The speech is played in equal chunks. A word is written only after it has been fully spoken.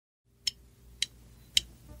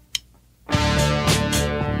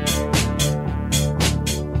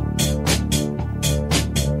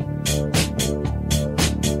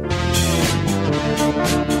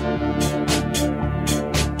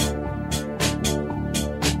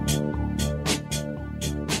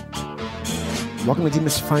Welcome to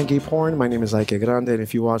Demystifying Gay Porn. My name is Ike Grande, and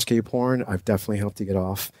if you watch gay porn, I've definitely helped you get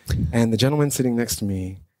off. And the gentleman sitting next to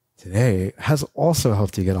me today has also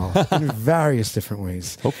helped you get off in various different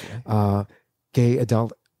ways. Hopefully. Gay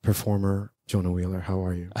adult performer Jonah Wheeler, how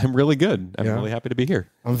are you? I'm really good. I'm really happy to be here.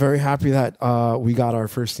 I'm very happy that we got our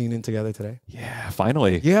first scene in together today. Yeah,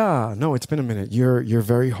 finally. Yeah, no, it's been a minute. You're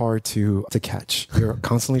very hard to catch. You're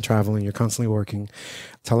constantly traveling. You're constantly working.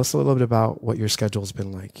 Tell us a little bit about what your schedule's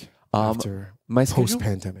been like after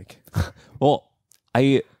post-pandemic. Well,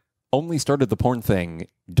 I only started the porn thing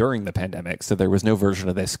during the pandemic, so there was no version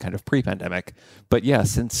of this kind of pre-pandemic. But yeah,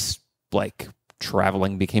 since like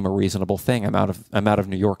traveling became a reasonable thing, I'm out of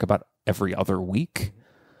New York about every other week.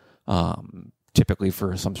 Typically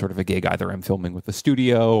for some sort of a gig, either I'm filming with the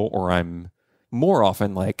studio or I'm more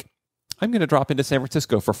often like, I'm going to drop into San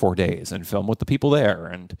Francisco for 4 days and film with the people there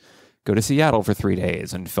and go to Seattle for 3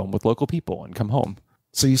 days and film with local people and come home.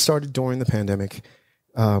 So you started during the pandemic,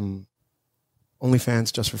 OnlyFans,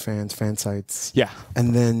 Just for Fans, fan sites. Yeah.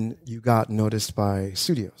 And then you got noticed by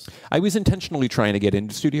studios. I was intentionally trying to get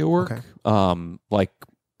into studio work. Okay.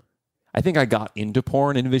 I think I got into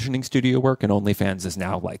porn envisioning studio work, and OnlyFans is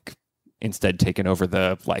now like instead taken over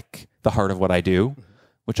the heart of what I do,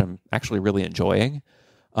 which I'm actually really enjoying.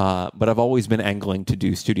 But I've always been angling to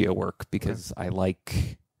do studio work because I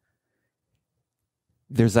like,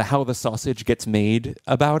 there's a how the sausage gets made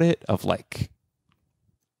about it, of like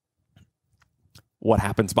what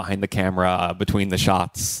happens behind the camera, between the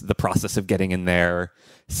shots, the process of getting in there,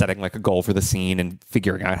 setting like a goal for the scene and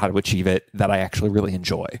figuring out how to achieve it, that I actually really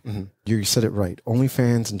enjoy. Mm-hmm. You said it right.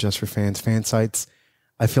 OnlyFans and Just for Fans, fan sites,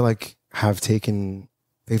 I feel like they've taken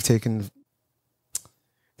the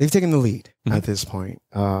lead at this point,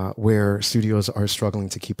 where studios are struggling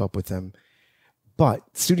to keep up with them. But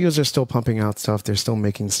studios are still pumping out stuff. They're still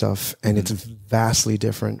making stuff, and it's vastly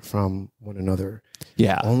different from one another.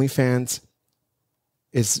 Yeah. OnlyFans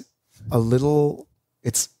is a little,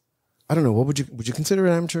 I don't know, what would you consider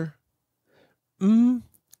it amateur?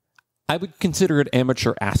 I would consider it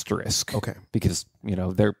amateur asterisk. Okay. Because,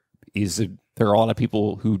 there are a lot of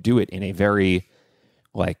people who do it in a very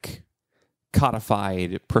like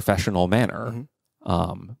codified professional manner.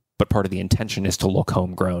 But part of the intention is to look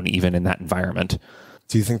homegrown even in that environment.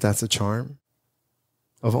 Do you think that's the charm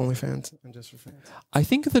of OnlyFans and Just for Fans? I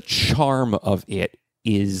think the charm of it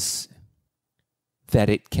is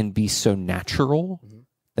that it can be so natural,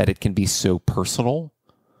 that it can be so personal.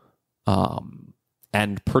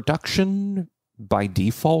 And production by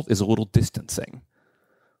default is a little distancing.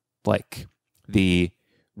 Like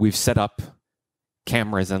we've set up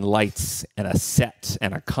cameras and lights and a set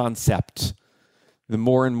and a concept. The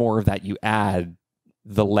more and more of that you add,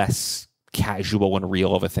 the less casual and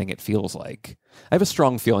real of a thing it feels like. I have a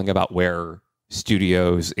strong feeling about where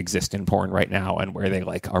studios exist in porn right now and where they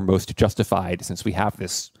like are most justified, since we have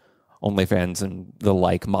this OnlyFans and the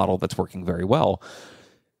like model that's working very well.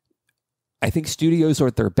 I think studios are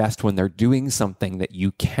at their best when they're doing something that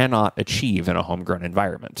you cannot achieve in a homegrown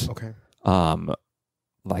environment. Okay.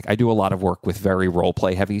 Like I do a lot of work with very role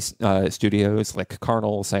play heavy studios like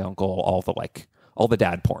Carnal, Say Uncle, all the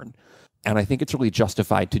dad porn. And I think it's really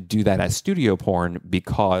justified to do that as studio porn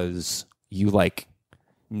because you like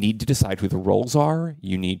need to decide who the roles are.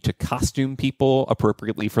 You need to costume people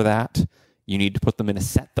appropriately for that. You need to put them in a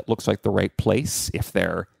set that looks like the right place if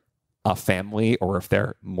they're a family, or if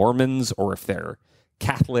they're Mormons, or if they're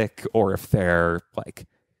Catholic, or if they're like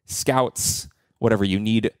scouts, whatever. You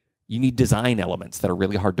need design elements that are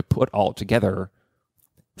really hard to put all together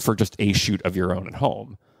for just a shoot of your own at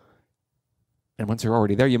home. And once you're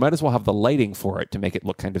already there, you might as well have the lighting for it to make it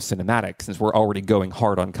look kind of cinematic, since we're already going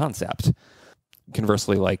hard on concept.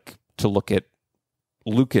 Conversely, like to look at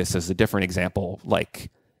Lucas as a different example, like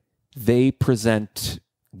they present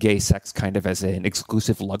gay sex kind of as an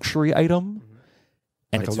exclusive luxury item.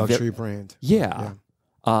 And like it's a luxury brand. Yeah.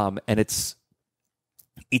 And it's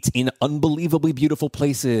in unbelievably beautiful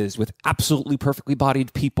places with absolutely perfectly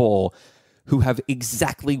bodied people who have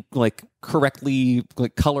exactly like correctly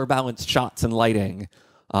like color balanced shots and lighting,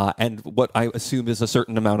 and what I assume is a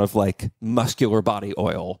certain amount of like muscular body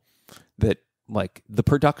oil, that like the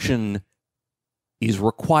production is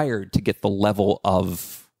required to get the level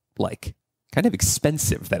of like kind of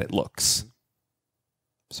expensive that it looks.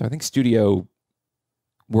 So I think studio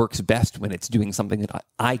works best when it's doing something that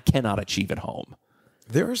I cannot achieve at home.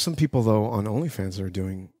 There are some people though on OnlyFans that are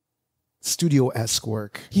doing studio-esque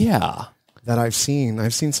work. Yeah. That I've seen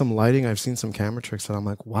some lighting, I've seen some camera tricks that I'm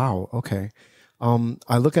like, wow, okay.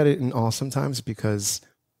 I look at it in awe sometimes because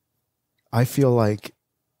I feel like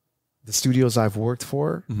the studios I've worked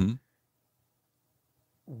for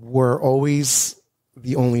were always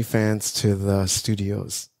the OnlyFans to the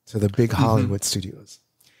studios, to the big Hollywood studios.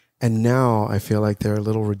 And now I feel like they're a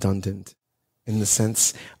little redundant in the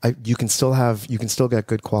sense you can still get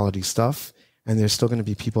good quality stuff, and there's still going to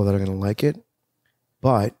be people that are going to like it.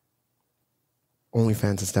 But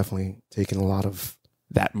OnlyFans has definitely taken a lot of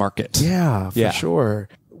that market. Yeah, for sure.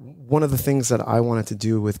 One of the things that I wanted to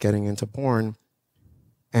do with getting into porn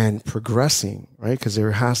and progressing, right? Because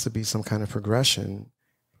there has to be some kind of progression,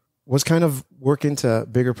 was kind of work into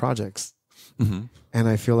bigger projects. And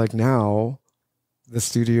I feel like now the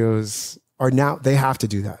studios they have to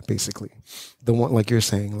do that, basically. The one, like you're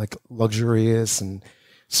saying, like luxurious and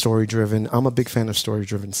story driven. I'm a big fan of story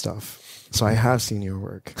driven stuff. So I have seen your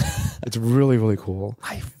work. It's really, really cool.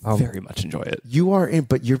 I very much enjoy it. You are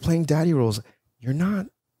but you're playing daddy roles. You're not,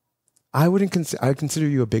 I consider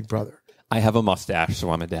you a big brother. I have a mustache,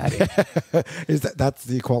 so I'm a daddy. That's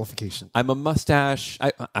the qualification? I'm a mustache.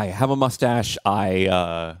 I have a mustache.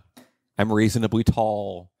 I'm reasonably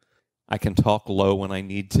tall. I can talk low when I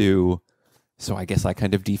need to. So I guess I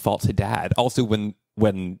kind of default to dad. Also, when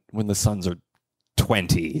the sons are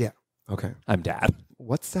 20, yeah, okay, I'm dad.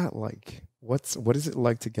 What's that like? What is it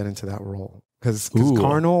like to get into that role? Because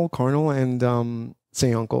Carnal and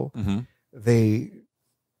Say Uncle, they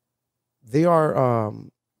are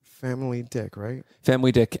family dick, right?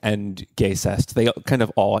 Family dick and gay cest. They kind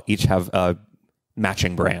of all each have a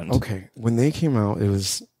matching brand. Okay, when they came out, it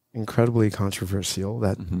was incredibly controversial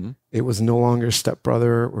that it was no longer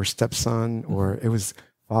stepbrother or stepson, or it was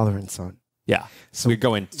father and son. Yeah. So we're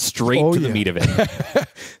going straight to the meat of it.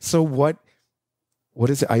 So what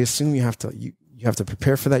is it? I assume you have to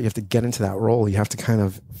prepare for that. You have to get into that role. You have to kind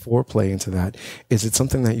of foreplay into that. Is it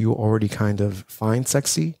something that you already kind of find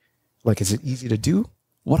sexy? Like, is it easy to do?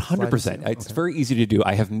 100%. It's very easy to do.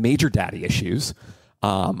 I have major daddy issues.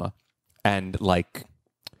 And like,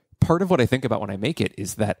 part of what I think about when I make it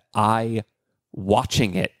is that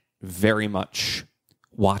watching it very much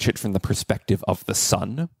watch it from the perspective of the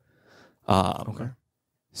son.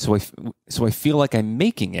 So I feel like I'm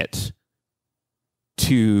making it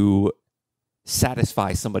to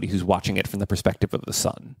satisfy somebody who's watching it from the perspective of the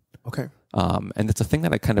son. Okay. And it's a thing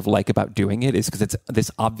that I kind of like about doing it is because it's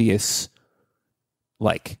this obvious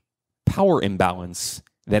like power imbalance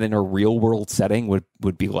that in a real world setting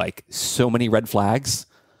would be like so many red flags.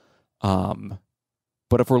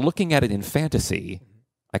 But if we're looking at it in fantasy,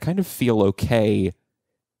 I kind of feel okay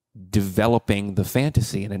developing the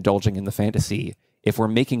fantasy and indulging in the fantasy if we're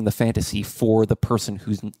making the fantasy for the person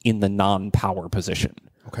who's in the non-power position.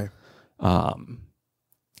 Okay.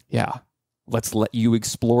 Yeah. Let's let you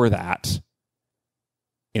explore that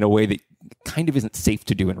in a way that kind of isn't safe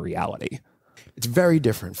to do in reality. It's very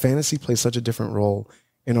different. Fantasy plays such a different role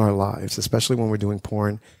in our lives, especially when we're doing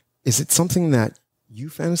porn. Is it something that you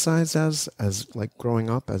fantasized as like growing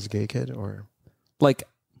up as a gay kid, or like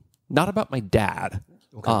not about my dad,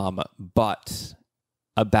 but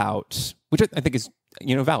about, which I think is,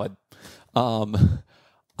 valid. First,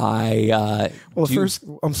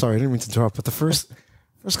 I'm sorry, I didn't mean to interrupt, but the first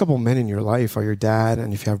couple of men in your life are your dad,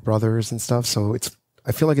 and if you have brothers and stuff, so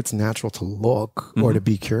I feel like it's natural to look or to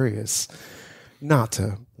be curious, not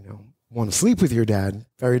to, want to sleep with your dad.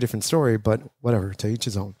 Very different story, but whatever, to each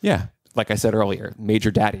his own. Yeah. Like I said earlier,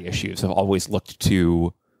 major daddy issues have always looked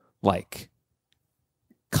to like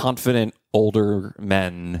confident older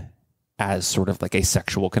men as sort of like a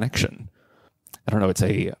sexual connection. I don't know. It's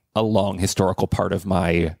a long historical part of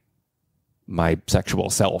my sexual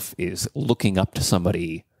self is looking up to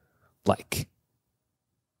somebody, like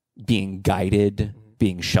being guided,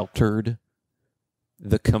 being sheltered.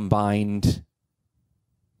 The combined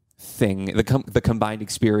thing, the combined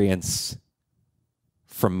experience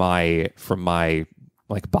from my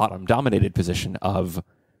like bottom dominated position of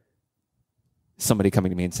somebody coming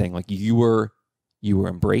to me and saying like, you were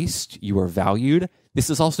embraced, you are valued.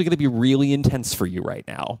 This is also going to be really intense for you right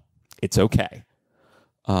now. It's okay.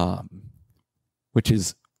 Which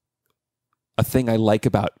is a thing I like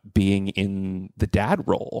about being in the dad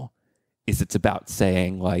role, is it's about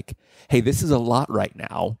saying like, hey, this is a lot right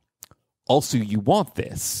now. Also, you want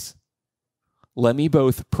this. Let me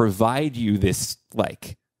both provide you this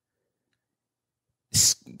like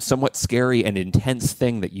somewhat scary and intense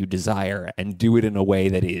thing that you desire and do it in a way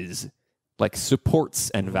that is like supports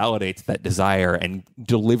and validates that desire and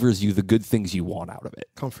delivers you the good things you want out of it.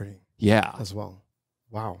 Comforting. Yeah. As well.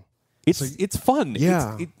 Wow. It's fun.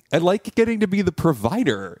 Yeah. I like getting to be the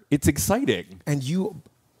provider. It's exciting. And you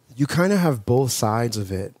kind of have both sides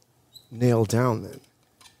of it nailed down then.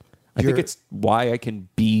 I think it's why I can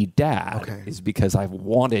be dad is because I've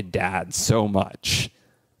wanted dad so much.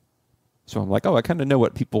 So I'm like, oh, I kind of know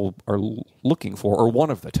what people are looking for, or one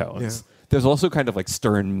of the tones. Yeah. There's also kind of like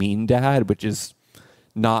stern, mean dad, which is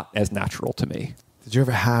not as natural to me. Did you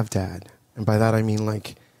ever have dad? And by that I mean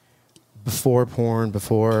like before porn,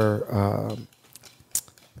 before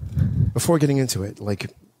getting into it.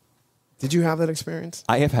 Like, did you have that experience?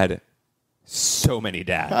 I have had so many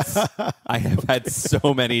dads. I have had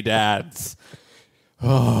so many dads.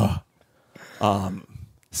 Oh.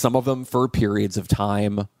 Some of them for periods of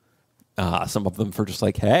time. Some of them for just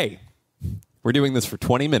like, hey, we're doing this for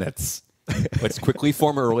 20 minutes. Let's quickly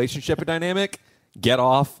form a relationship dynamic, get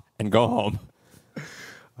off, and go home.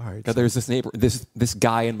 All right. There's this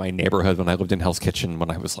guy in my neighborhood when I lived in Hell's Kitchen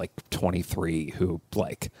when I was like 23 who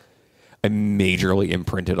like I majorly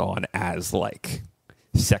imprinted on as like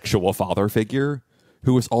sexual father figure,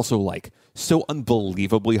 who was also like so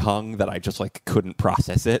unbelievably hung that I just like couldn't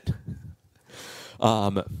process it.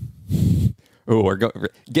 We're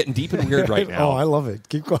getting deep and weird right now. Oh, I love it.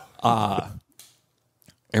 Keep going. I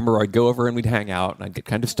remember I'd go over and we'd hang out and I'd get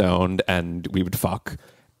kind of stoned and we would fuck.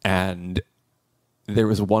 And there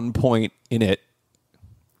was one point in it,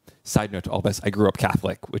 side note to all this, I grew up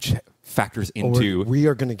Catholic, which factors into... we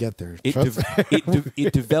are going to get there.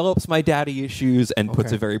 It develops my daddy issues and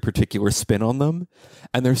puts a very particular spin on them.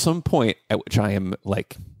 And there's some point at which I am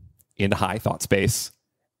like in high thought space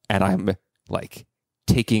and I'm like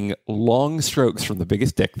taking long strokes from the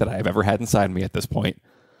biggest dick that I've ever had inside me at this point.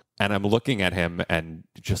 And I'm looking at him and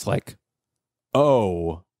just like,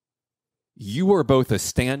 oh, you are both a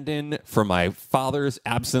stand-in for my father's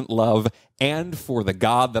absent love and for the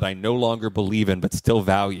God that I no longer believe in but still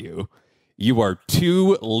value. You are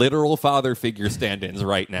two literal father figure stand-ins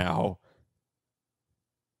right now.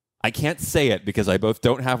 I can't say it because I both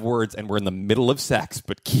don't have words and we're in the middle of sex,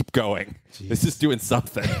 but keep going. Jeez. This is doing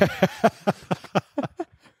something.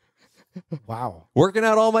 Wow. Working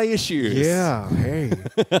out all my issues. Yeah. Hey.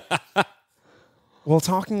 Well,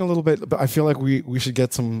 talking a little bit, but I feel like we should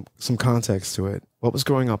get some context to it. What was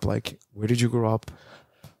growing up like? Where did you grow up?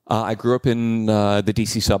 I grew up in the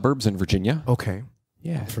DC suburbs in Virginia. Okay.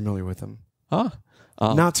 Yeah. I'm familiar with them. Huh?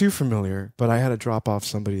 Not too familiar, but I had to drop off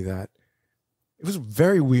somebody that it was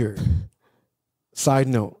very weird. Side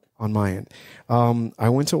note on my end. I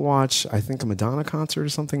went to watch, I think, a Madonna concert or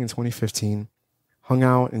something in 2015. Hung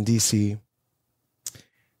out in DC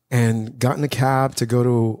and got in a cab to go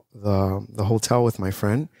to the hotel with my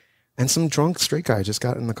friend. And some drunk straight guy just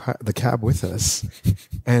got in the cab with us.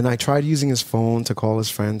 And I tried using his phone to call his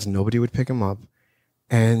friends. Nobody would pick him up.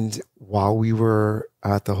 And while we were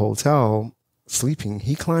at the hotel sleeping,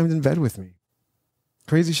 he climbed in bed with me.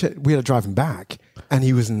 Crazy shit. We had to drive him back. And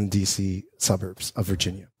he was in the DC suburbs of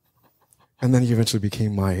Virginia. And then he eventually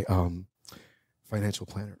became my financial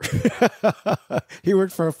planner. He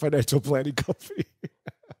worked for a financial planning company.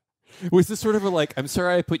 Was this sort of a like, I'm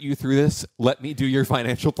sorry I put you through this. Let me do your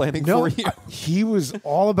financial planning for you? He was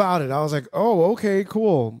all about it. I was like, oh, okay,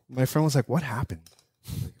 cool. My friend was like, what happened?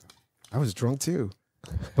 I was drunk too.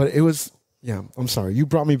 But it was, yeah, I'm sorry. You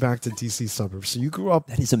brought me back to DC suburbs. So you grew up.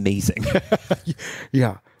 That is amazing.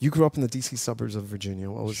 Yeah. You grew up in the DC suburbs of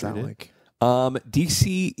Virginia. What was that like?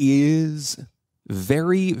 DC is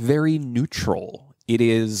very, very neutral. It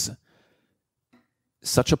is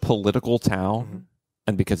such a political town. Mm-hmm.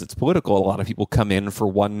 And because it's political, a lot of people come in for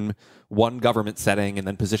one government setting and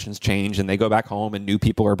then positions change and they go back home and new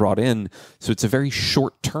people are brought in. So it's a very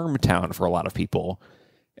short-term town for a lot of people.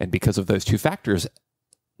 And because of those two factors,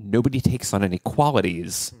 nobody takes on any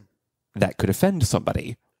qualities that could offend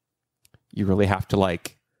somebody. You really have to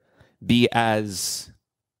like be as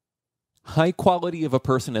high quality of a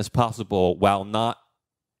person as possible while not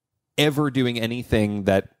ever doing anything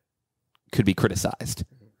that could be criticized.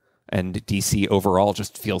 And DC overall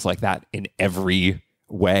just feels like that in every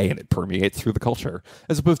way, and it permeates through the culture.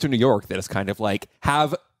 As opposed to New York, that is kind of like,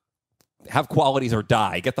 have qualities or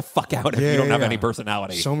die. Get the fuck out if you don't have any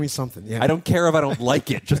personality. Show me something. Yeah. I don't care if I don't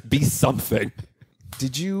like it. Just be something.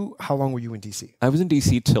 How long were you in DC? I was in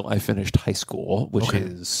DC till I finished high school, which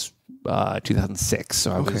is 2006.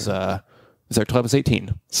 So I was there till I was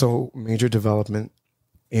 18. So major development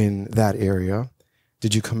in that area.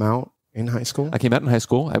 Did you come out in high school? I came out in high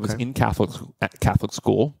school. I was in Catholic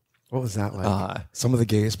school. What was that like? Some of the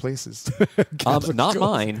gayest places. Not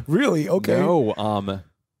mine. Really? Okay. No.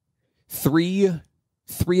 Three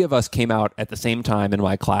of us came out at the same time in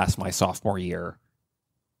my class my sophomore year.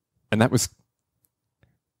 And that was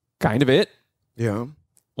kind of it. Yeah.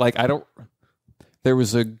 Like there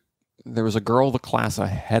was a girl the class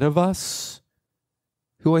ahead of us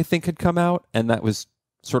who I think had come out, and that was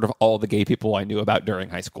sort of all the gay people I knew about during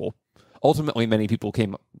high school. Ultimately, many people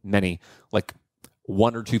came, like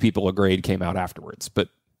one or two people a grade came out afterwards, but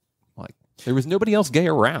like there was nobody else gay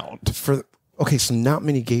around. Okay, so not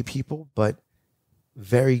many gay people, but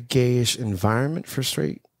very gayish environment for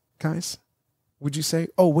straight guys. Would you say?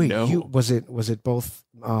 Oh wait, No. was it both?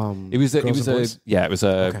 It was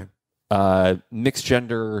Okay. Mixed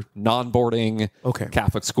gender, non-boarding, Okay.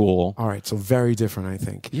 Catholic school. All right, so very different, I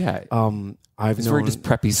think. Yeah, I've it's known very just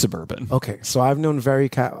preppy suburban. Okay, so I've known very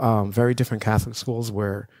different Catholic schools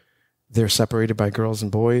where they're separated by girls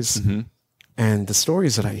and boys, Mm-hmm. and the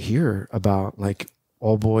stories that I hear about like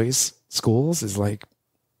all boys schools is like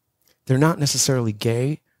they're not necessarily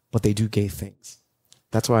gay, but they do gay things.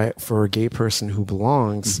 That's why for a gay person who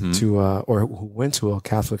belongs to or who went to a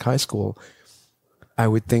Catholic high school, I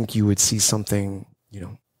would think you would see something,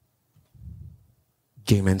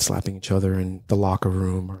 gay men slapping each other in the locker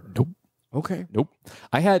room. Nope. Okay. Nope.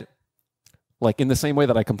 I had, like, in the same way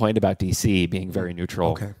that I complained about DC being very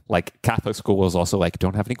neutral, Okay. like Catholic school was also like,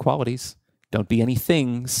 don't have any qualities, don't be any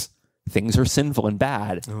things. Things are sinful and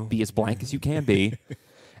bad. Oh. Be as blank as you can be.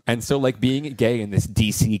 And so, like, being gay in this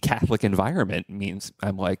DC Catholic environment means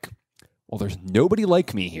I'm like, well, there's nobody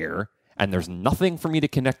like me here, and there's nothing for me to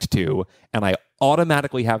connect to, and I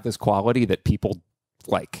automatically have this quality that people,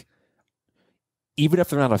 like, even if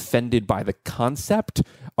they're not offended by the concept,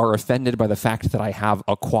 are offended by the fact that I have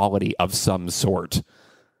a quality of some sort.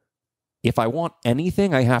 If I want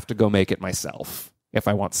anything, I have to go make it myself. If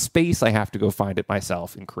I want space, I have to go find it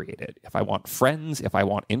myself and create it. If I want friends, if I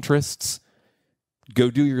want interests, go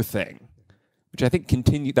do your thing. Which I think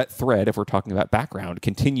that thread, if we're talking about background,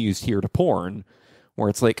 continues here to porn, where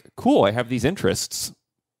it's like, cool, I have these interests.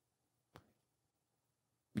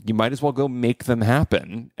 You might as well go make them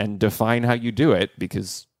happen and define how you do it,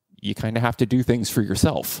 because you kind of have to do things for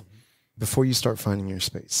yourself. Before you start finding your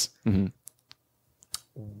space, Mm-hmm.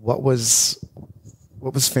 what was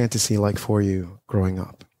fantasy like for you growing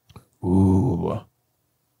up? Ooh.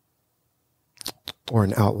 Or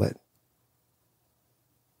an outlet?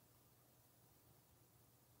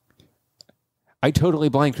 I totally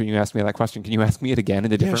blanked when you asked me that question. Can you ask me it again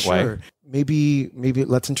in a different way? Maybe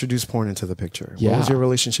let's introduce porn into the picture. Yeah. What was your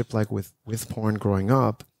relationship like with porn growing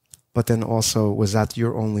up? But then also, was that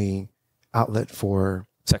your only outlet for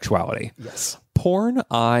Sexuality. Yes. Porn,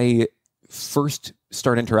 I first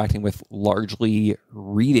started interacting with largely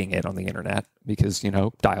reading it on the internet because,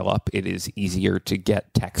 dial up, it is easier to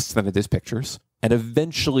get text than it is pictures. And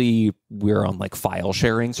eventually we're on like file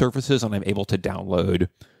sharing services and I'm able to download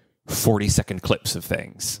 40-second clips of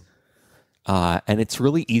things. And it's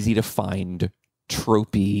really easy to find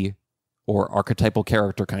tropey or archetypal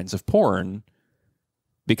character kinds of porn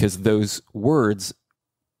because those words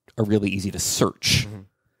are really easy to search. Mm-hmm.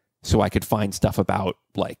 So I could find stuff about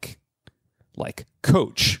like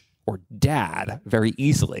coach or dad very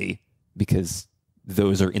easily because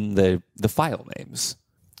those are in the file names.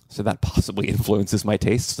 So that possibly influences my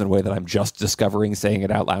tastes in a way that I'm just discovering saying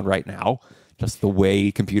it out loud right now. Just the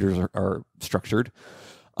way computers are structured.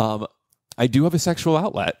 I do have a sexual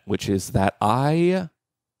outlet, which is that I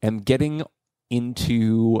am getting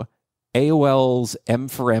into AOL's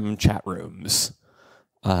M4M chat rooms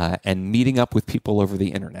and meeting up with people over the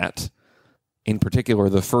internet. In particular,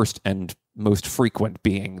 the first and most frequent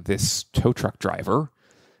being this tow truck driver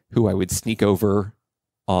who I would sneak over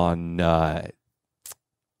on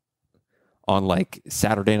like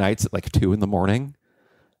Saturday nights at like 2 a.m.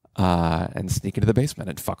 And sneak into the basement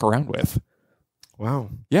and fuck around with. Wow.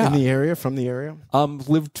 Yeah. From the area?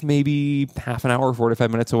 Lived maybe half an hour,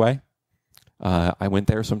 45 minutes away. I went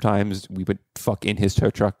there sometimes. We would fuck in his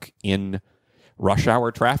tow truck in rush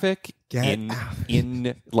hour traffic,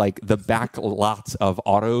 in like the back lots of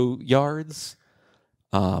auto yards,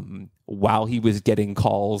 while he was getting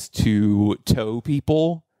calls to tow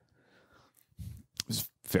people.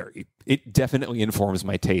 It definitely informs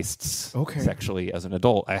my tastes sexually as an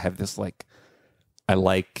adult. I have this I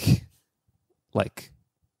like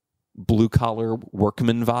blue collar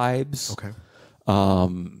workman vibes. Okay.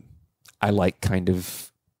 I like kind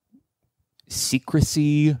of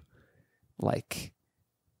secrecy, like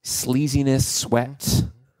sleaziness, sweat,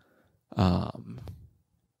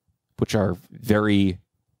 which are very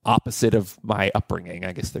opposite of my upbringing.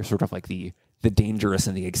 I guess they're sort of like the dangerous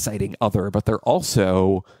and the exciting other, but they're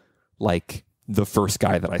also like the first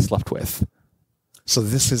guy that I slept with. So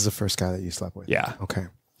this is the first guy that you slept with? Yeah. Okay.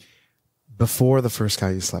 Before the first guy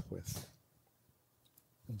you slept with,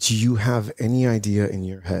 do you have any idea in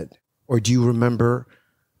your head, or do you remember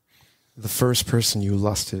the first person you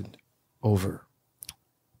lusted over?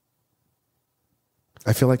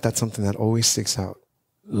 I feel like that's something that always sticks out.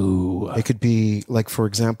 Ooh. It could be like, for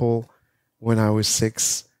example, when I was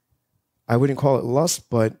 6, I wouldn't call it lust,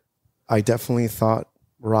 but I definitely thought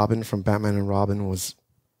Robin from Batman and Robin was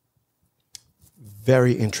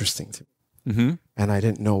very interesting to me. Mm-hmm. And I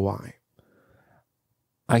didn't know why.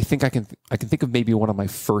 I think I can think of maybe one of my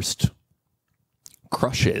first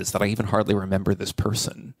crushes that I even hardly remember this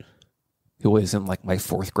person, who was in like my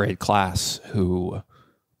 4th grade class, who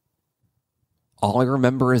all I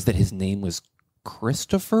remember is that his name was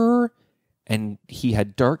Christopher and he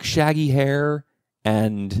had dark shaggy hair,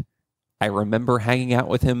 and I remember hanging out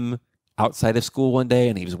with him outside of school one day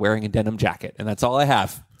and he was wearing a denim jacket, and that's all I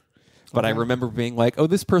have. But I remember being like, oh,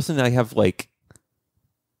 this person I have like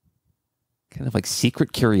kind of like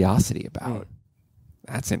secret curiosity about.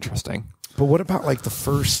 That's interesting. But what about like the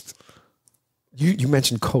first, you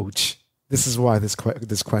mentioned coach. This is why this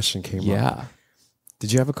question came up. Yeah.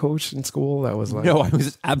 Did you have a coach in school that was like... No, I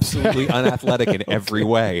was absolutely unathletic in every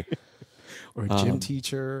way. Or a gym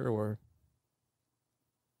teacher or...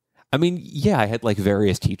 I mean, yeah, I had like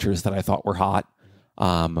various teachers that I thought were hot.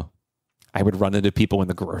 I would run into people in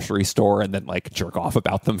the grocery store and then like jerk off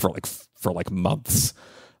about them for months.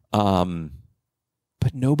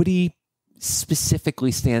 But nobody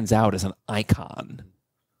specifically stands out as an icon.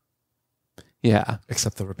 Yeah.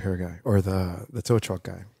 Except the repair guy or the tow truck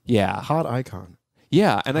guy. Yeah. Hot icon.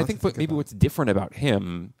 Yeah. And I think maybe what's different about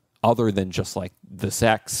him, other than just like the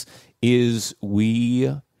sex, is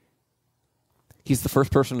he's the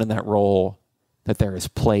first person in that role that there is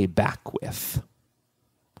play back with.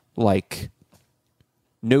 Like,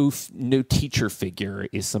 no teacher figure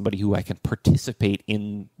is somebody who I can participate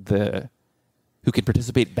who can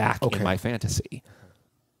participate back in my fantasy.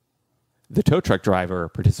 The tow truck driver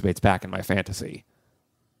participates back in my fantasy,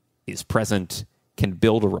 is present, can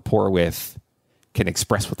build a rapport with, can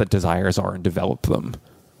express what the desires are and develop them.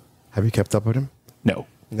 Have you kept up with him? No.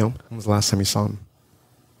 No? When was the last time you saw him?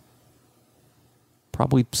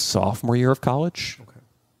 Probably sophomore year of college. Okay.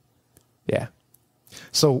 Yeah.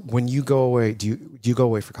 So when you go away, do you go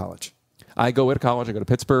away for college? I go away to college. I go to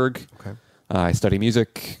Pittsburgh. Okay. I study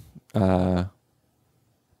music. Yeah.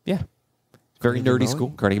 Very nerdy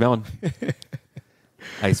school. Carnegie Mellon.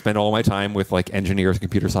 I spend all my time with like engineers,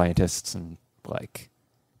 computer scientists, and like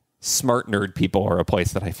smart nerd people are a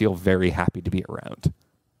place that I feel very happy to be around.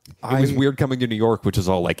 It was weird coming to New York, which is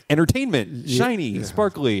all like entertainment, shiny,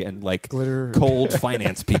 sparkly, and like glitter, cold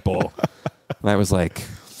finance people. And I was like,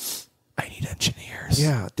 I need engineers.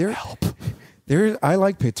 Yeah, help. I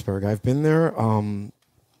like Pittsburgh. I've been there.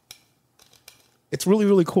 It's really,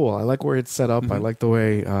 really cool. I like where it's set up. I like the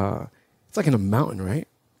way it's like in a mountain, right?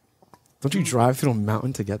 Don't you drive through a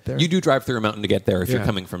mountain to get there? You do drive through a mountain to get there if you're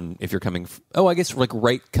coming from. Oh, I guess like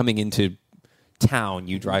right coming into town,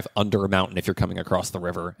 you drive under a mountain if you're coming across the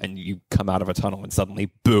river, and you come out of a tunnel, and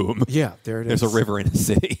suddenly, boom! Yeah, there it is. There's a river in a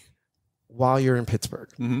city. While you're in Pittsburgh,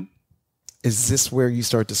 is this where you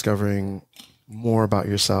start discovering more about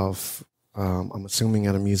yourself? I'm assuming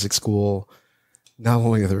at a music school, not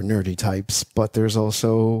only are there nerdy types, but there's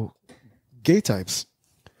also gay types.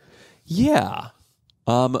 Yeah.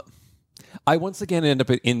 I once again end up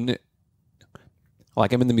in,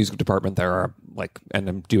 like, I'm in the music department. There are and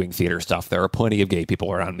I'm doing theater stuff. There are plenty of gay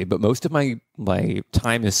people around me, but most of my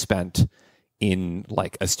time is spent in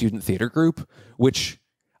like a student theater group, which,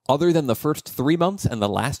 other than the first 3 months and the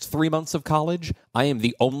last 3 months of college, I am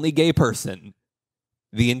the only gay person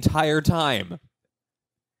the entire time.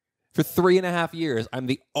 For 3.5 years, I'm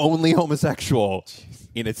the only homosexual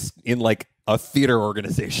in like a theater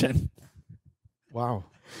organization. Wow.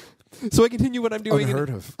 So I continue what I'm doing. Unheard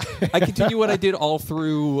of. I continue what I did all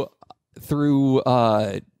through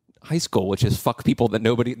high school, which is fuck people that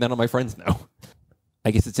none of my friends know.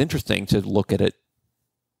 I guess it's interesting to look at it.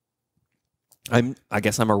 I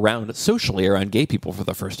guess I'm socially around gay people for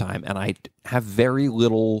the first time, and I have very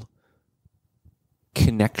little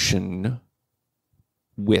connection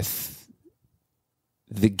with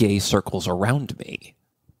the gay circles around me.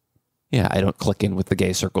 Yeah, I don't click in with the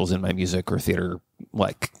gay circles in my music or theater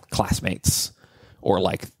like classmates, or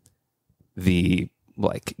like the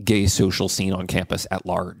gay social scene on campus at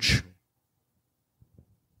large.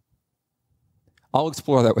 I'll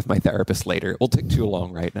explore that with my therapist later. It will take too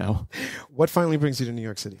long right now. What finally brings you to New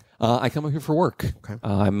York City? I come up here for work. Okay.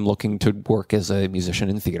 I'm looking to work as a musician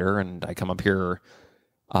in theater, and I come up here.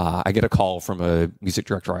 I get a call from a music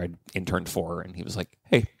director I interned for, and he was like,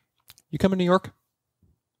 "Hey, you come to New York?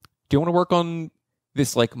 Do you want to work on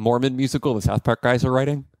this like Mormon musical the South Park guys are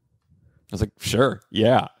writing?" I was like, "Sure,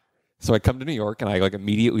 yeah." So I come to New York, and I like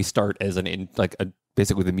immediately start as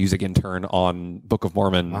basically the music intern on Book of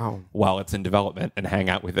Mormon while it's in development, and hang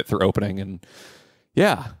out with it through opening. And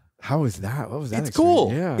yeah, how is that? What was that? It's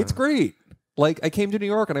cool. Yeah, it's great. Like, I came to New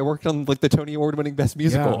York and I worked on like the Tony Award winning Best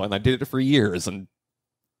Musical, and I did it for years, and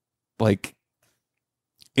like,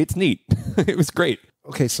 it's neat. It was great.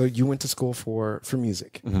 Okay, so you went to school for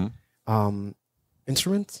music.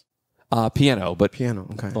 Instruments? Piano, but Piano,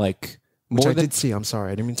 okay. Like, which I did see. I'm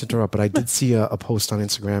sorry, I didn't mean to interrupt, but I did see a post on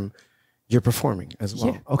Instagram. You're performing as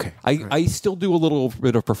well. Yeah. Okay. I still do a little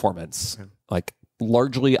bit of performance. Okay. Like,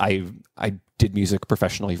 largely, I did music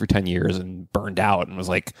professionally for 10 years and burned out and was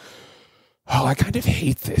like, oh, I kind of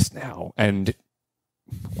hate this now. And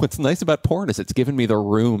what's nice about porn is it's given me the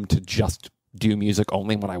room to just do music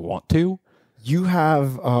only when I want to. You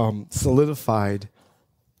have solidified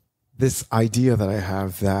this idea that I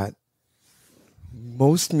have that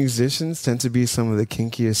most musicians tend to be some of the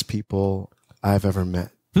kinkiest people I've ever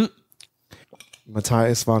met.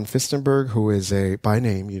 Matthias von Fistenberg, who is by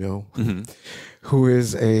name, who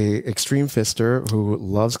is a extreme fister who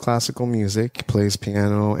loves classical music, plays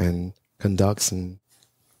piano and conducts and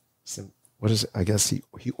what is it? I guess he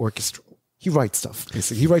writes stuff,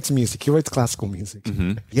 basically. He writes music. He writes classical music.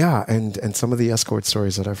 Yeah, and some of the escort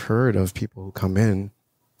stories that I've heard of people who come in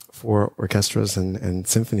for orchestras and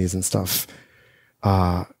symphonies and stuff,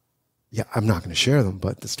 I'm not going to share them,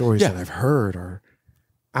 but the stories that I've heard are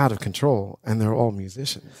out of control, and they're all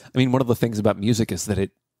musicians. I mean, one of the things about music is that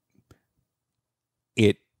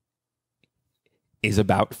it is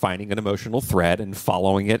about finding an emotional thread and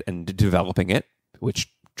following it and developing it, which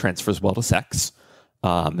transfers well to sex.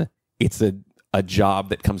 It's a job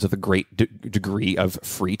that comes with a great degree of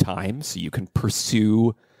free time, so you can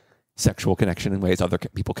pursue sexual connection in ways other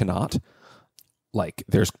people cannot. Like,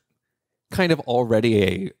 there's kind of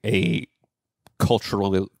already a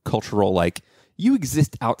cultural like, you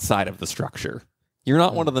exist outside of the structure. You're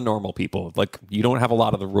not one of the normal people. Like, you don't have a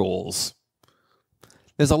lot of the rules.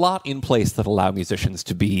 There's a lot in place that allow musicians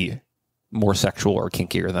to be more sexual or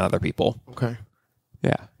kinkier than other people. Okay.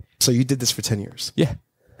 Yeah. So you did this for 10 years. Yeah.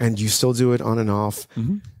 And you still do it on and off.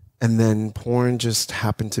 And then porn just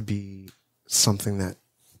happened to be something that...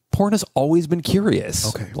 Porn has always been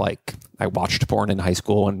curious. Okay. Like, I watched porn in high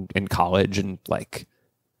school and in college, and like,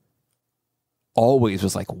 always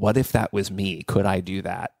was like, what if that was me? Could I do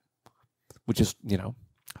that? Which is,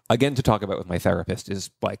 again, to talk about with my therapist, is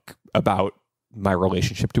like about my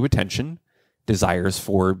relationship to attention, desires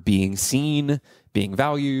for being seen, being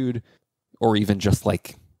valued, or even just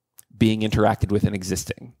like being interacted with and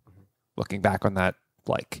existing. Looking back on that,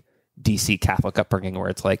 like, DC Catholic upbringing where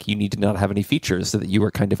it's like, you need to not have any features so that you are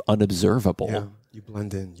kind of unobservable. Yeah, you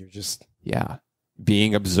blend in. You're just... Yeah.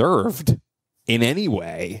 Being observed in any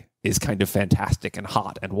way is kind of fantastic and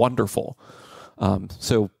hot and wonderful.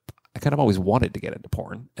 So I kind of always wanted to get into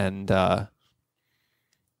porn. And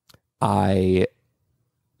I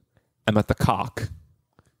am at the Cock,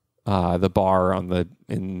 the bar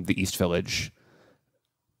in the East Village.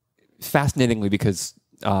 Fascinatingly, because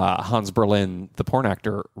Hans Berlin, the porn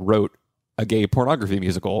actor, wrote a gay pornography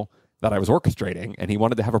musical that I was orchestrating, and he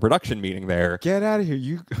wanted to have a production meeting there. Get out of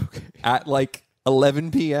here. At like 11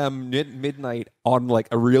 p.m. midnight on like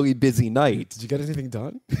a really busy night. Did you get anything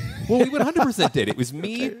done? Well, we 100% did. It was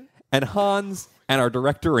me and Hans and our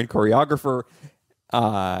director and choreographer,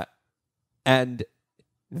 and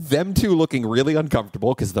them two looking really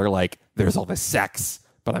uncomfortable because they're like, there's all this sex,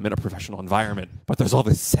 but I'm in a professional environment, but there's all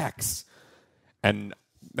this sex. And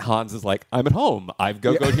Hans is like, I'm at home. I've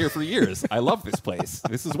go-goed here for years. I love this place.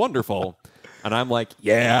 This is wonderful. And I'm like,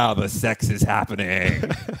 yeah, the sex is happening.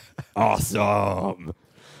 Awesome.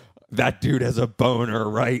 That dude has a boner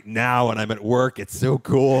right now, and I'm at work. It's so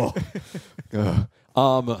cool. Where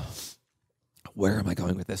am I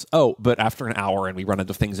going with this? Oh, but after an hour and we run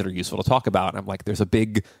into things that are useful to talk about, and I'm like, there's a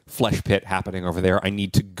big flesh pit happening over there. I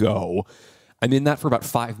need to go. I'm in that for about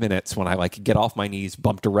 5 minutes when I like get off my knees,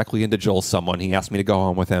 bump directly into Joel someone. He asked me to go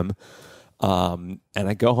home with him. And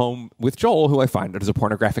I go home with Joel, who I find is a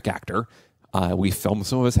pornographic actor. We film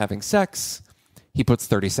some of us having sex. He puts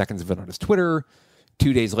 30 seconds of it on his Twitter.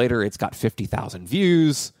 2 days later, it's got 50,000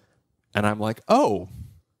 views. And I'm like, oh,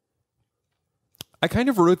 I kind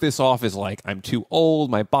of wrote this off as like, I'm too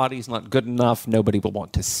old. My body's not good enough. Nobody will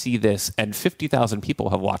want to see this. And 50,000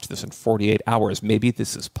 people have watched this in 48 hours. Maybe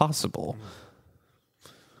this is possible.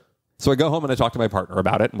 So I go home and I talk to my partner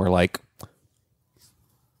about it. And we're like,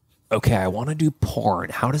 okay, I want to do porn.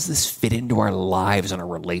 How does this fit into our lives and our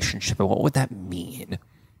relationship? And what would that mean?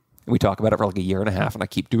 And we talk about it for like a year and a half, and I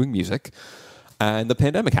keep doing music. And the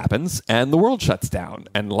pandemic happens, and the world shuts down,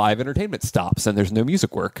 and live entertainment stops, and there's no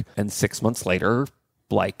music work. And 6 months later,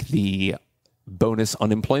 like the bonus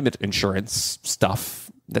unemployment insurance stuff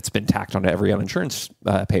that's been tacked onto every uninsurance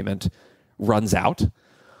payment runs out.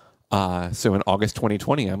 So in August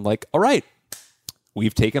 2020, I'm like, all right,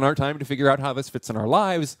 we've taken our time to figure out how this fits in our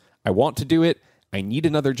lives. I want to do it. I need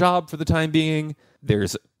another job for the time being.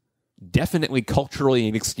 There's definitely culturally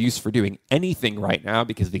an excuse for doing anything right now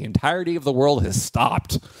because the entirety of the world has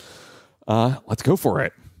stopped. Let's go for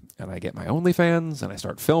it. And I get my OnlyFans and I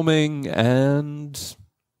start filming, and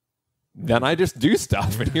then I just do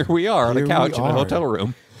stuff. And here we are on a couch in a hotel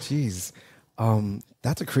room. Jeez.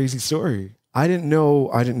 That's a crazy story. I didn't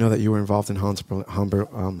know that you were involved in Hans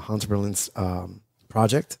Berlin's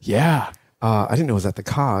project. Yeah. I didn't know it was at the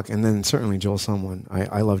Cog, and then certainly Joel Someone.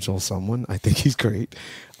 I love Joel Someone. I think he's great.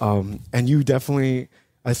 And you definitely,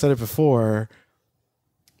 I said it before,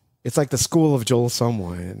 it's like the school of Joel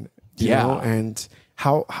Someone. You know? And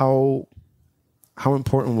how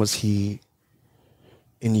important was he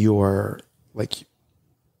in your, like,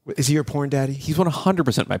 is he your porn daddy? He's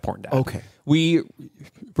 100% my porn dad. Okay. We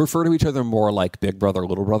refer to each other more like big brother,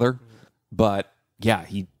 little brother. But yeah,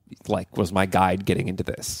 he like was my guide getting into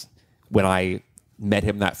this. When I met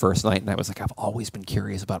him that first night and I was like, I've always been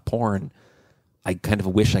curious about porn. I kind of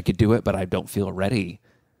wish I could do it, but I don't feel ready.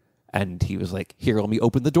 And he was like, here, let me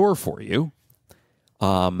open the door for you.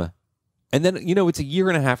 And then, it's a year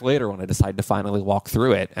and a half later when I decide to finally walk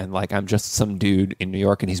through it. And like, I'm just some dude in New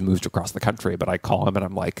York and he's moved across the country, but I call him and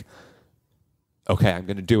I'm like, okay, I'm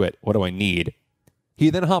going to do it. What do I need? He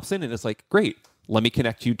then hops in and it's like, great, let me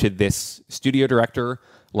connect you to this studio director.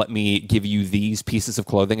 Let me give you these pieces of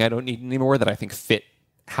clothing I don't need anymore that I think fit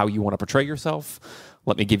how you want to portray yourself.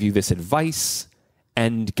 Let me give you this advice,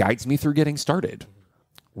 and guides me through getting started.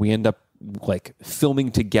 We end up like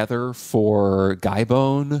filming together for Guy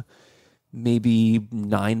Bone. Maybe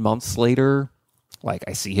 9 months later, like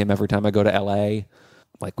I see him every time I go to LA.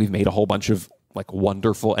 Like we've made a whole bunch of like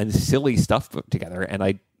wonderful and silly stuff together. And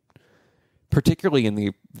I, particularly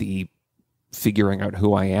in the figuring out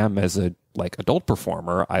who I am as a like adult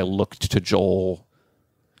performer, I looked to Joel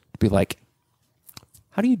to be like,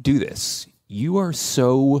 how do you do this? You are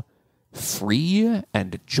so free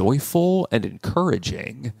and joyful and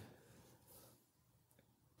encouraging.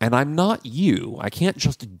 And I'm not you. I can't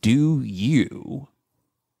just do you.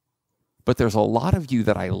 But there's a lot of you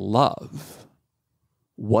that I love.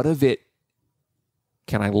 What of it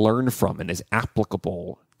can I learn from and is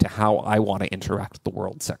applicable to how I want to interact with the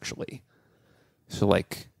world sexually? So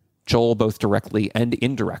like Joel, both directly and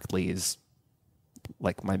indirectly, is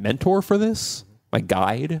like my mentor for this, my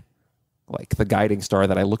guide, like the guiding star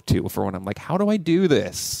that I look to for when I'm like, how do I do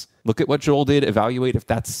this? Look at what Joel did, evaluate if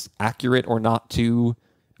that's accurate or not to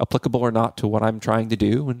applicable or not to what I'm trying to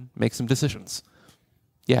do, and make some decisions.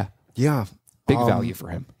 Yeah. Yeah. Big value for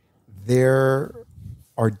him. There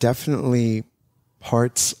are definitely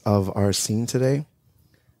parts of our scene today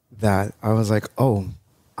that I was like, oh,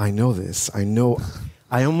 I know this.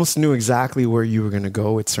 I almost knew exactly where you were going to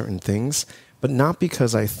go with certain things, but not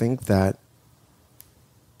because I think that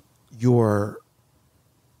you are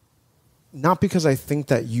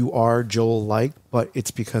Joel-like, but it's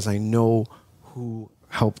because I know who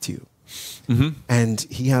helped you. Mm-hmm. And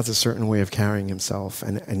he has a certain way of carrying himself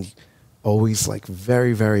and always like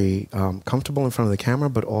very, very comfortable in front of the camera,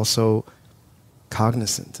 but also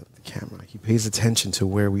cognizant of the camera. He pays attention to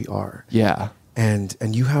where we are. Yeah. And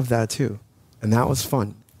you have that too. And that was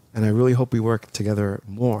fun. And I really hope we work together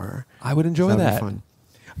more. I would enjoy that. That'd be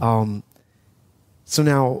fun. So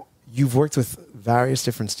now you've worked with various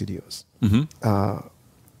different studios. Mm-hmm.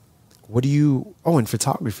 And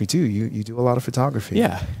photography too. You do a lot of photography.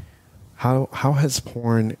 Yeah. How has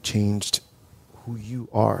porn changed who you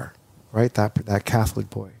are, right? That Catholic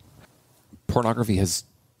boy. Pornography has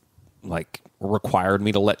like required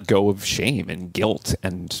me to let go of shame and guilt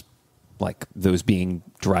and like those being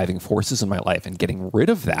driving forces in my life, and getting rid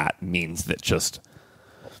of that means that just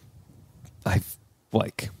I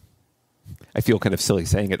feel kind of silly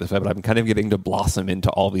saying it this way, but I'm kind of getting to blossom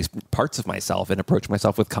into all these parts of myself and approach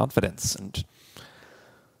myself with confidence and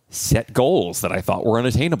set goals that I thought were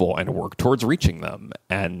unattainable and work towards reaching them,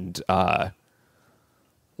 and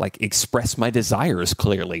like express my desires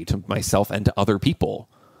clearly to myself and to other people.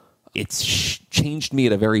 It's changed me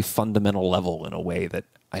at a very fundamental level in a way that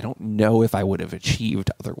I don't know if I would have achieved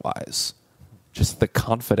otherwise. Just the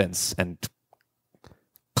confidence and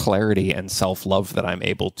clarity and self-love that I'm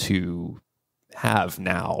able to have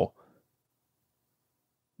now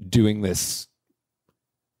doing this,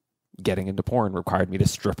 getting into porn, required me to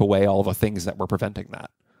strip away all the things that were preventing that.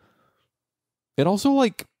 It also,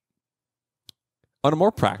 like, on a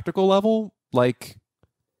more practical level, like,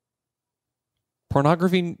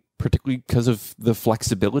 pornography, particularly because of the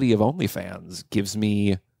flexibility of OnlyFans, gives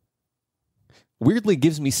me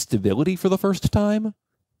stability for the first time.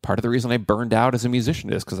 part of the reason I burned out as a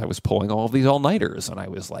musician is because I was pulling all of these all-nighters, and I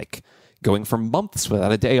was like going for months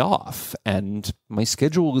without a day off, and my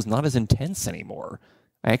schedule is not as intense anymore.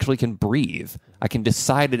 I actually can breathe. I can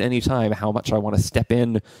decide at any time how much I want to step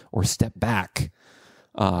in or step back,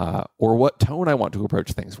 or what tone I want to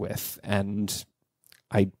approach things with. And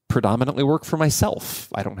I predominantly work for myself.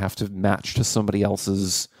 I don't have to match to somebody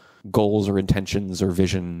else's goals or intentions or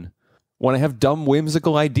vision. When I have dumb,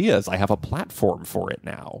 whimsical ideas, I have a platform for it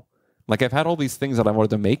now. Like, I've had all these things that I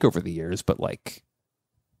wanted to make over the years, but like,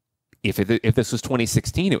 if this was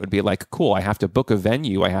 2016, it would be like, cool, I have to book a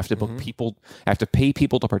venue. I have to book people. I have to pay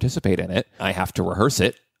people to participate in it. I have to rehearse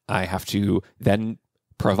it. I have to then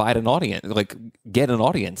provide an audience, like get an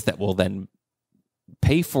audience that will then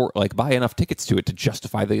pay for, like, buy enough tickets to it to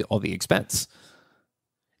justify all the expense.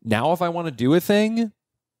 Now, if I want to do a thing,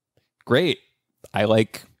 great. I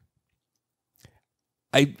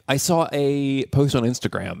saw a post on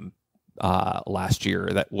Instagram last year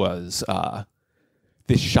that was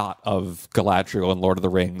this shot of Galadriel in Lord of the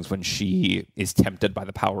Rings when she is tempted by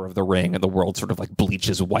the power of the ring, and the world sort of like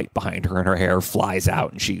bleaches white behind her and her hair flies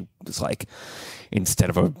out, and she was like, instead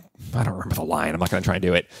of I don't remember the line, I'm not going to try and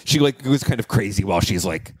do it. She like goes kind of crazy while she's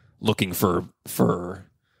like looking for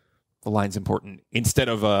the line's important. Instead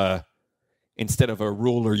of a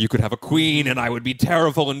ruler, you could have a queen, and I would be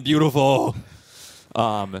terrible and beautiful.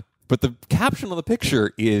 But the caption of the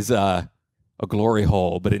picture is a glory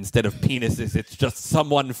hole, but instead of penises, it's just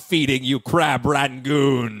someone feeding you crab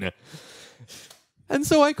rangoon. And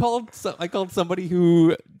so I called somebody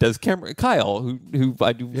who does camera, Kyle, who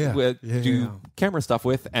I do camera stuff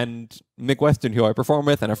with, and Mick Weston, who I perform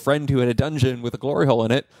with, and a friend who had a dungeon with a glory hole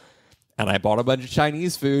in it. And I bought a bunch of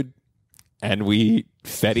Chinese food, and we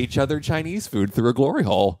fed each other Chinese food through a glory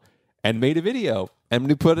hole and made a video, and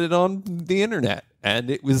we put it on the internet.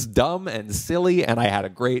 And it was dumb and silly, and I had a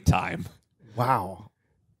great time. Wow.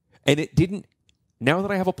 And it didn't, now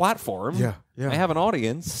that I have a platform, I have an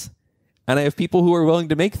audience, and I have people who are willing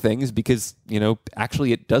to make things because,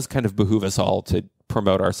 actually it does kind of behoove us all to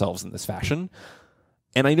promote ourselves in this fashion.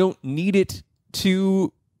 And I don't need it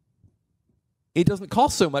doesn't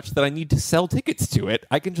cost so much that I need to sell tickets to it.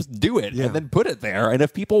 I can just do it and then put it there. And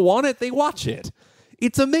if people want it, they watch it.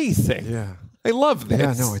 It's amazing. Yeah. I love this.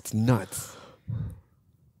 Yeah, no, it's nuts.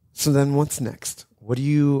 So then what's next?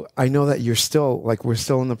 I know that you're still, like, we're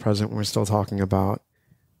still in the present. We're still talking about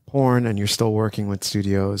porn, and you're still working with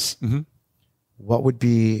studios. Mm-hmm. What would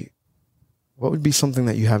be something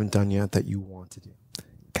that you haven't done yet that you want to do?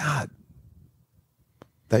 God.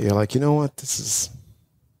 That you're like, you know what?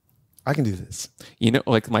 I can do this.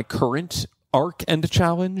 Like, my current arc and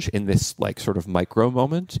challenge in this, like, sort of micro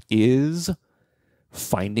moment is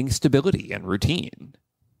finding stability and routine.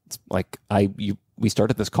 It's like we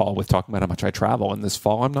started this call with talking about how much I travel, and this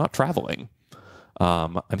fall I'm not traveling.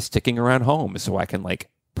 I'm sticking around home so I can like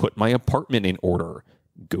put my apartment in order,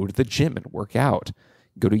 go to the gym and work out,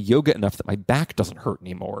 go to yoga enough that my back doesn't hurt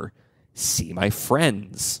anymore, see my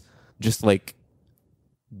friends, just like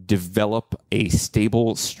develop a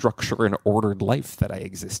stable structure and ordered life that I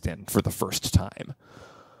exist in for the first time,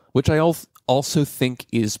 which I also think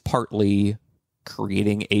is partly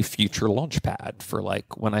creating a future launch pad for,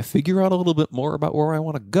 like, when I figure out a little bit more about where I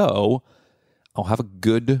want to go, I'll have a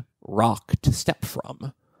good rock to step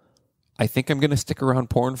from. I think I'm going to stick around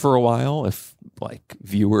porn for a while if, like,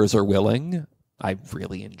 viewers are willing. I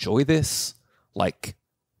really enjoy this. Like,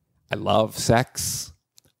 I love sex.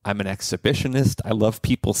 I'm an exhibitionist. I love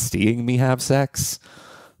people seeing me have sex.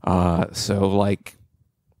 So, like,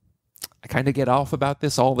 I kind of get off about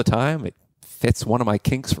this all the time. It fits one of my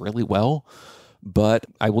kinks really well. But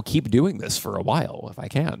I will keep doing this for a while if I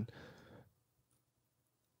can.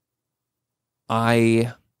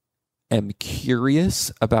 I am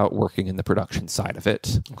curious about working in the production side of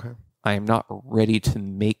it. Okay. I am not ready to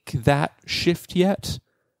make that shift yet,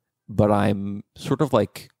 but I'm sort of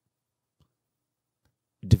like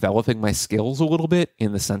developing my skills a little bit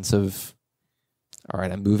in the sense of, all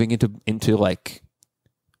right, I'm moving into like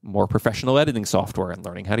more professional editing software and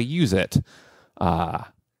learning how to use it.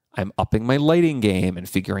 I'm upping my lighting game and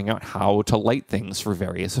figuring out how to light things for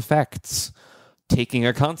various effects. Taking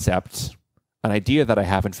a concept, an idea that I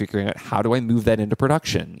have, and figuring out how do I move that into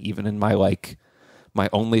production, even in my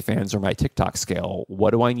OnlyFans or my TikTok scale.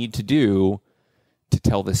 What do I need to do to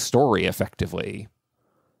tell this story effectively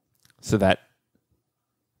so that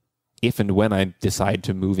if and when I decide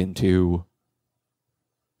to move into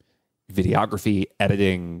videography,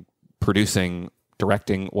 editing, producing,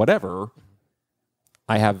 directing, whatever,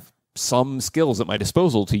 I have some skills at my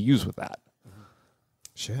disposal to use with that.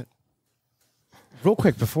 Shit. real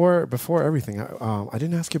quick before everything, I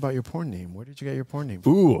didn't ask you about your porn name. Where did you get your porn name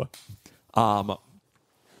from? Ooh.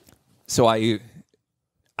 So I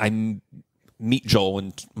meet Joel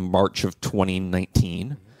in March of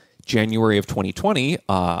 2019. January of 2020,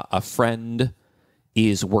 a friend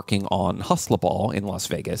is working on Hustla Ball in Las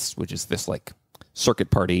Vegas, which is this like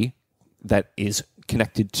circuit party that is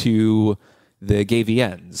connected to the Gay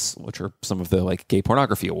VNs, which are some of the like gay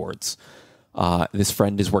pornography awards. This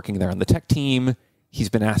friend is working there on the tech team. He's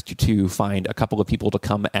been asked to find a couple of people to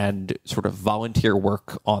come and sort of volunteer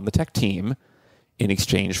work on the tech team in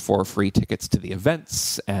exchange for free tickets to the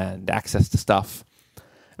events and access to stuff.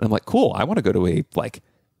 And I'm like, cool, I want to go to a like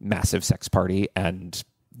massive sex party and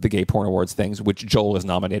the Gay Porn Awards things, which Joel is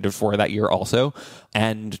nominated for that year also,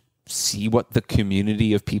 and see what the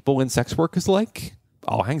community of people in sex work is like.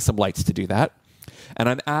 I'll hang some lights to do that. And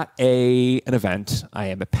I'm at an event. I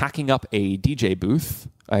am packing up a DJ booth,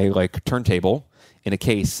 a like turntable in a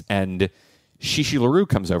case, and Shishi LaRue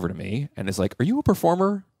comes over to me and is like, "Are you a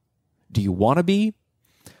performer? Do you want to be?"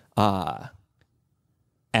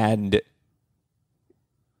 And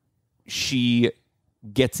she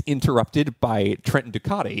gets interrupted by Trenton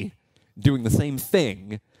Ducati doing the same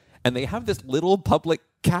thing, and they have this little public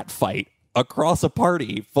cat fight across a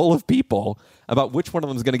party full of people about which one of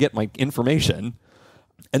them is going to get my information.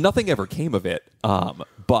 And nothing ever came of it,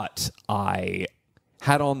 but I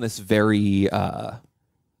had on this very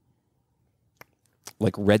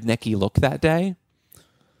like rednecky look that day,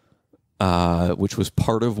 which was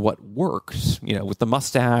part of what worked, you know, with the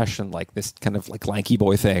mustache and like this kind of like lanky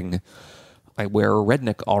boy thing. I wear a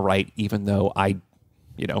redneck all right, even though I,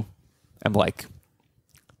 you know, am like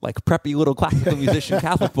preppy little classical musician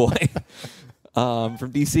Catholic boy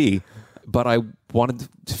from DC. But I wanted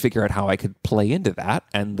to figure out how I could play into that.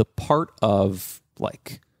 And the part of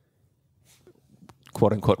like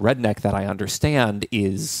quote unquote redneck that I understand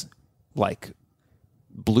is like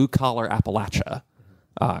blue collar Appalachia.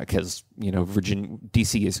 Because, you know,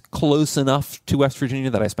 DC is close enough to West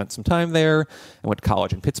Virginia that I spent some time there. I went to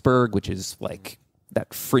college in Pittsburgh, which is like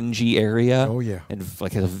that fringy area. Oh, yeah. And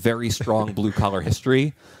like has a very strong blue collar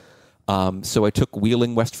history. So I took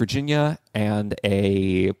Wheeling, West Virginia, and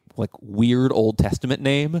a like weird Old Testament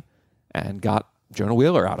name and got Jonah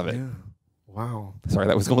Wheeler out of it. Yeah. Wow. Sorry,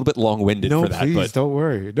 that was a little bit long-winded for that. No, please, but don't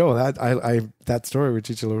worry. No, that story with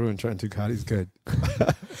Chichi LaRue and Trenton Ducati is good.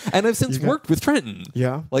 And I've since worked with Trenton.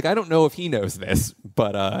 Yeah. Like, I don't know if he knows this,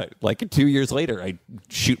 but like 2 years later, I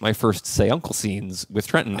shoot my first Say Uncle scenes with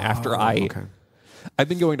Trenton after I've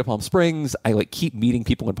been going to Palm Springs. I like keep meeting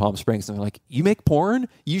people in Palm Springs, and they're like, "You make porn?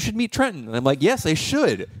 You should meet Trenton." And I'm like, "Yes, I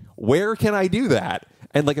should. Where can I do that?"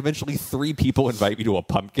 And like eventually 3 people invite me to a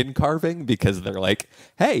pumpkin carving because they're like,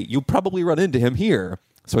 "Hey, you'll probably run into him here."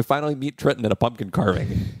 So I finally meet Trenton at a pumpkin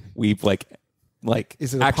carving. We've like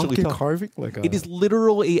is it actually a pumpkin carving? It is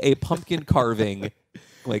literally a pumpkin carving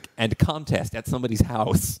like and contest at somebody's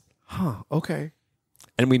house. Huh. Okay.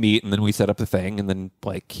 And we meet, and then we set up the thing, and then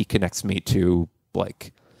like he connects me to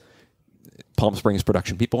like Palm Springs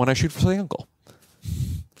production people when I shoot for Say Uncle.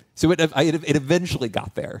 So it eventually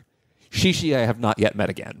got there. Shishi I have not yet met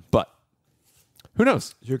again, but who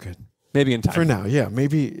knows? You're good. Maybe in time. For now, yeah.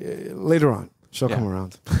 Maybe later on. She'll come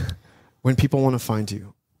around. When people want to find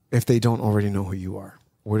you, if they don't already know who you are,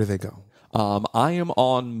 where do they go? I am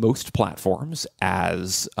on most platforms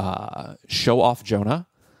as Show Off Jonah.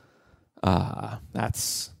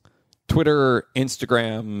 That's Twitter,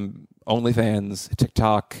 Instagram, OnlyFans,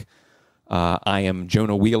 TikTok. I am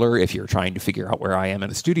Jonah Wheeler if you're trying to figure out where I am in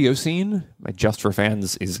the studio scene. My Just for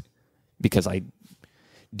Fans is, because I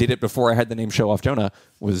did it before I had the name Show Off Jonah,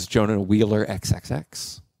 was Jonah Wheeler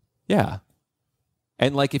XXX. Yeah.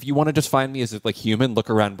 And like if you want to just find me as a like human, look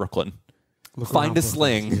around Brooklyn. Find a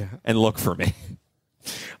sling and look for me.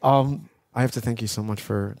 I have to thank you so much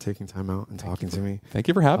for taking time out and talking to me. Thank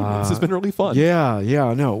you for having me. This has been really fun.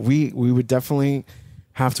 Yeah. No, we would definitely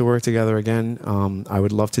have to work together again. I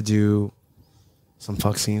would love to do some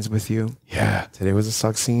fuck scenes with you. Yeah. Today was a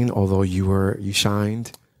suck scene, although you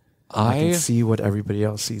shined. I can see what everybody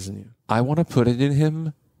else sees in you. I want to put it in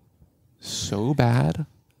him so bad.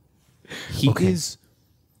 He is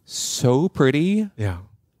so pretty. Yeah.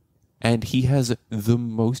 And he has the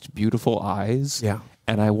most beautiful eyes. Yeah.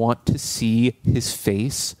 And I want to see his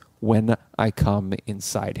face when I come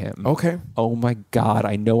inside him. Okay. Oh my God.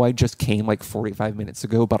 I know I just came like 45 minutes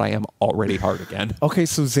ago, but I am already hard again. Okay,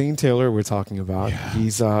 so Zane Taylor we're talking about. Yeah.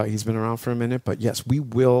 He's been around for a minute, but yes, we've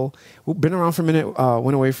been around for a minute,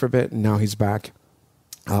 went away for a bit, and now he's back.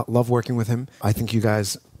 Love working with him. I think you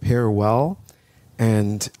guys pair well,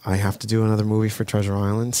 and I have to do another movie for Treasure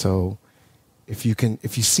Island, so if you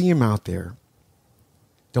see him out there,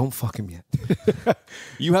 Don't fuck him yet.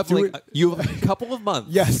 You have you have a couple of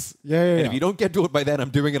months. Yes. Yeah. And if you don't get to it by then, I'm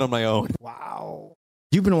doing it on my own. Wow.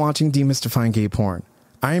 You've been watching Demystifying Gay Porn.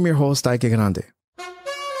 I am your host, Ike Grande.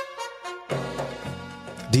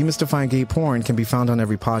 Demystifying Gay Porn can be found on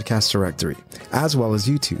every podcast directory, as well as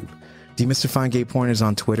YouTube. Demystifying Gay Porn is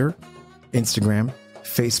on Twitter, Instagram,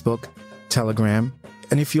 Facebook, Telegram.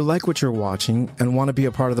 And if you like what you're watching and want to be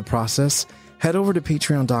a part of the process, head over to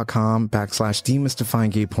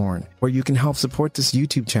patreon.com/demystifying gay porn, where you can help support this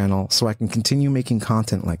YouTube channel so I can continue making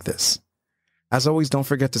content like this. As always, don't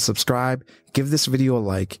forget to subscribe, give this video a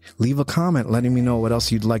like, leave a comment letting me know what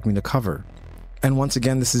else you'd like me to cover. And once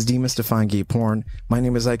again, this is Demystifying Gay Porn. My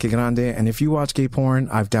name is Ike Grande, and if you watch gay porn,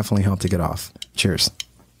 I've definitely helped to get off. Cheers.